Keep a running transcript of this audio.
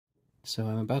So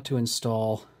I'm about to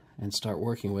install and start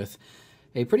working with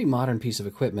a pretty modern piece of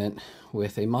equipment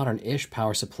with a modern-ish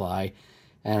power supply,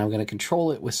 and I'm going to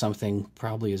control it with something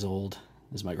probably as old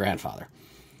as my grandfather.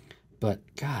 But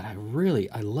God, I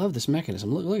love this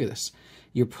mechanism. Look at this.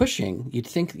 You're pushing. You'd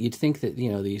think that,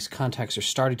 you know, these contacts are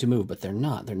starting to move, but they're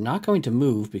not. They're not going to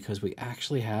move because we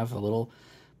actually have a little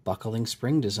buckling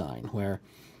spring design where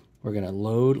we're going to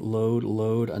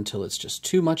load until it's just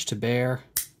too much to bear,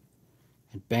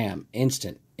 and bam,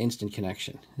 instant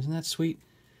connection. Isn't that sweet?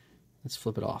 Let's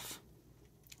flip it off.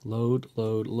 Load,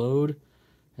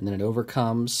 and then it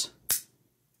overcomes.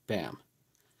 Bam.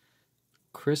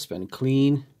 Crisp and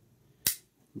clean.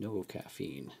 No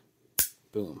caffeine.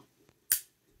 Boom.